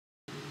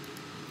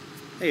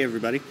Hey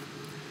everybody.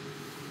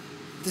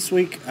 This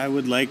week I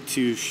would like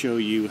to show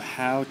you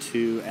how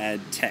to add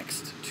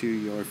text to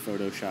your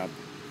Photoshop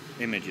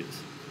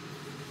images.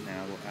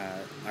 Now,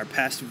 our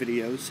past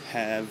videos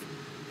have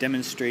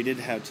demonstrated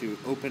how to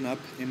open up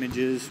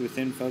images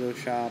within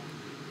Photoshop,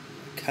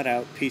 cut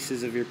out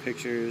pieces of your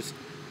pictures,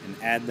 and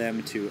add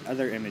them to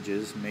other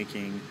images,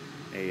 making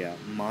a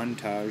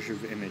montage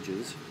of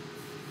images.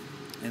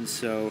 And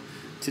so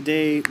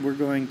today we're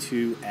going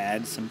to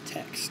add some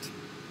text.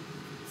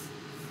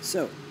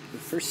 So, the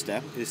first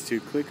step is to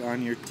click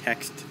on your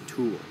text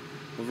tool.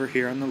 Over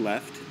here on the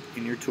left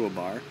in your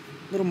toolbar,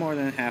 a little more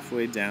than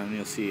halfway down,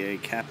 you'll see a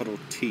capital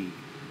T.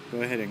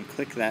 Go ahead and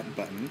click that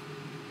button.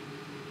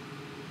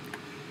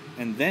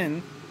 And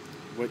then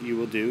what you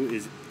will do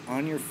is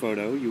on your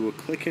photo, you will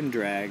click and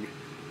drag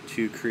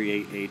to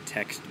create a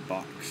text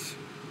box.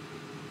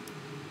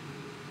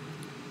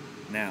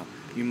 Now,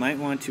 you might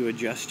want to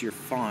adjust your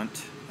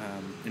font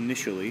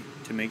initially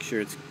to make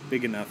sure it's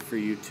big enough for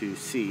you to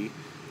see.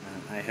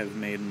 I have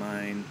made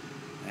mine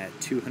at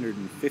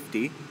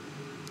 250.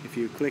 If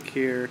you click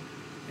here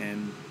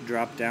and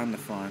drop down the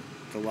font,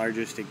 the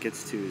largest it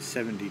gets to is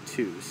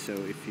 72. So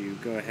if you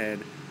go ahead,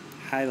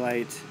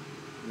 highlight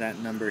that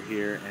number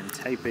here and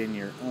type in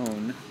your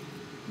own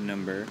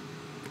number,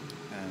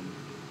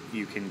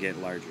 you can get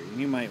larger. And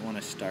you might want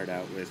to start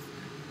out with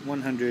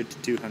 100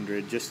 to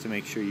 200 just to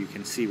make sure you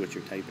can see what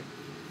you're typing.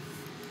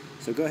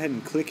 So go ahead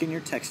and click in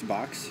your text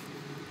box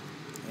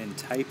and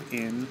type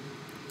in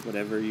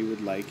whatever you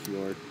would like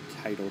your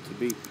title to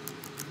be.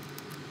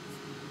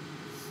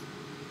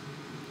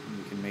 And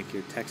you can make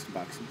your text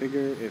box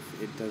bigger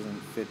if it doesn't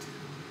fit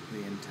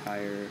the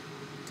entire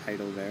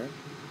title there.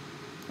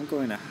 I'm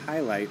going to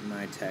highlight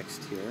my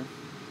text here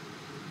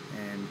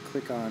and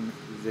click on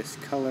this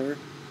color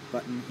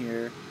button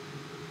here.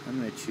 I'm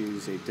going to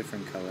choose a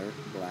different color,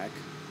 black.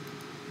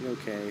 Hit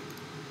OK,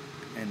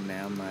 and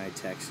now my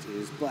text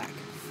is black.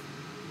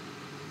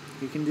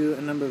 You can do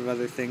a number of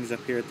other things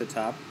up here at the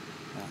top.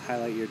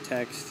 Highlight your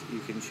text, you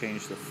can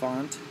change the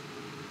font.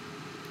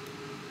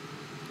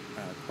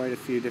 Quite a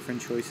few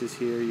different choices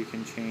here. You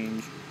can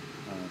change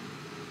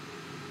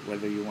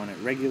whether you want it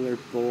regular,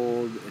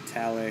 bold,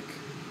 italic,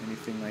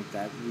 anything like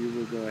that. We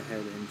will go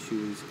ahead and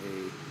choose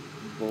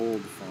a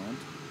bold font.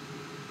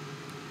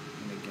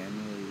 And again,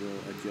 we will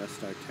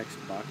adjust our text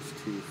box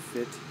to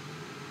fit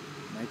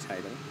my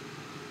title.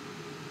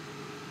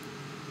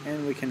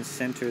 And we can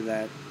center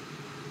that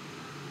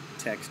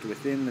text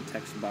within the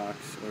text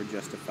box or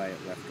justify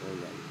it left or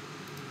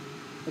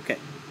right. Okay,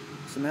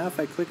 so now if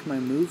I click my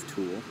Move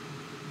tool,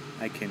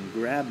 I can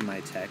grab my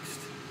text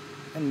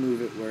and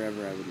move it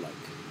wherever I would like.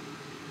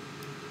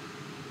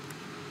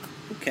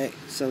 Okay,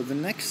 so the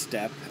next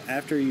step,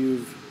 after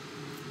you've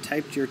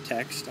typed your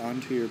text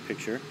onto your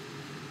picture,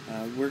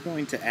 we're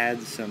going to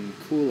add some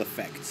cool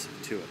effects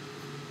to it.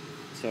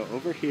 So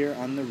over here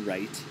on the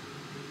right,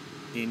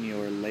 in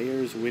your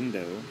Layers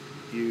window,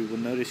 you will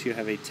notice you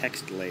have a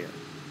text layer.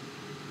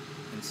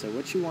 And so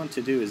what you want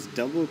to do is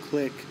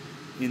double-click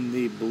in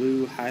the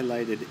blue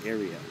highlighted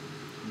area,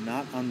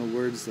 not on the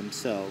words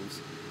themselves,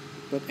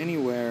 but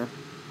anywhere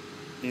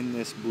in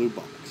this blue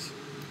box.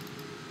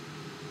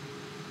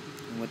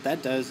 And what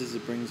that does is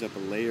it brings up a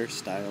layer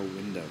style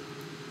window.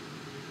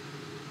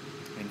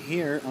 And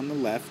here on the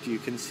left you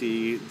can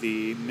see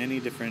the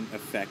many different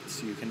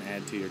effects you can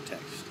add to your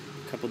text.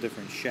 A couple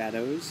different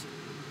shadows,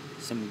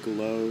 some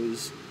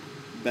glows,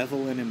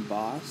 bevel and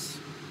emboss,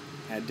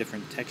 add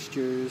different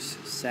textures,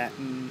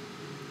 satin,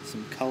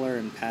 some color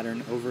and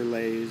pattern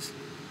overlays,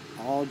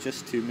 all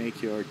just to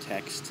make your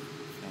text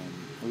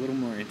a little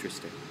more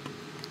interesting.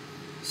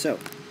 So,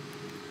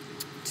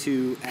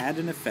 to add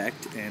an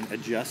effect and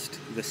adjust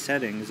the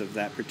settings of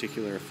that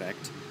particular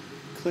effect,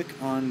 click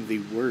on the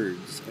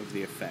words of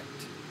the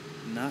effect,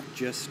 not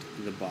just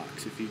the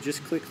box. If you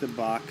just click the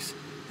box,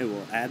 it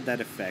will add that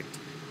effect,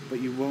 but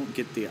you won't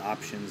get the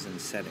options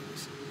and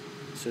settings.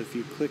 So if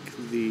you click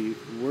the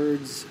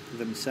words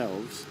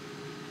themselves,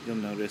 you'll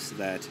notice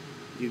that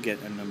you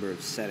get a number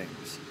of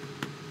settings.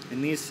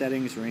 And these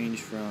settings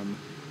range from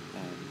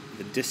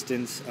the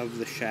distance of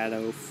the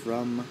shadow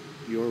from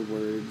your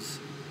words,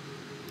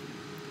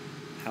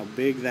 how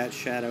big that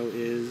shadow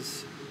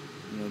is.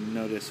 You'll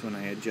notice when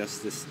I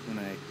adjust this, when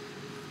I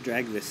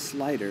drag this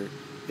slider,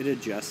 it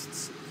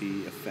adjusts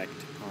the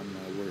effect on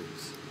my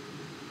words.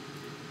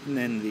 And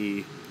then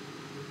the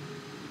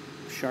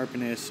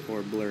sharpness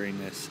or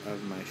blurriness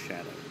of my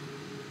shadow.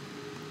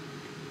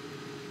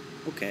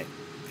 Okay,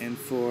 and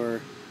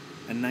for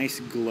a nice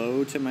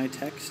glow to my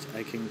text,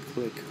 I can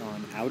click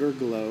on Outer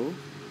Glow,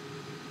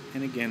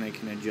 and again I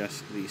can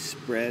adjust the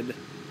spread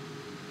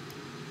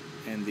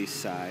and the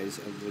size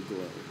of the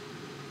glow.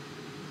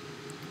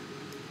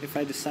 If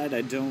I decide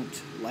I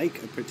don't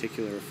like a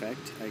particular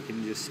effect, I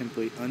can just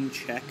simply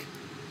uncheck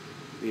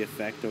the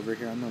effect over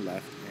here on the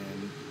left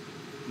and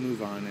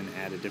move on and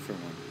add a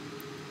different one.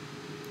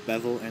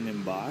 Bevel and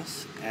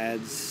Emboss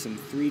adds some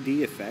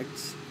 3D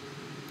effects,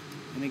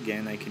 and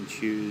again I can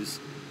choose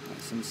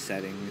some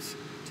settings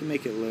to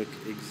make it look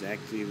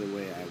exactly the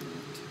way I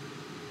want.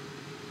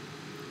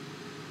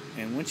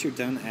 And once you're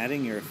done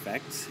adding your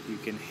effects, you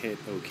can hit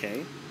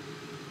OK,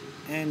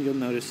 and you'll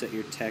notice that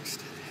your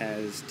text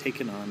has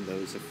taken on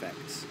those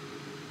effects.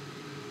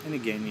 And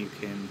again, you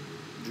can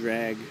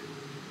drag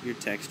your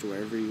text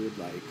wherever you would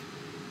like,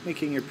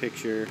 making your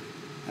picture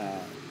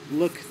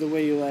look the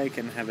way you like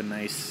and have a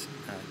nice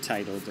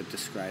title that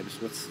describes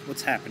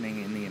what's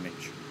happening in the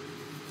image.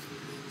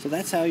 So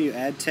that's how you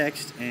add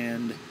text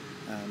and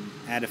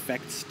add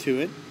effects to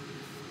it.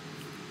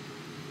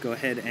 Go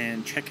ahead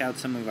and check out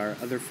some of our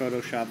other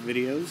Photoshop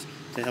videos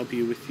to help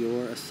you with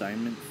your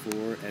assignment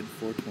for Ed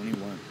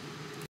 421.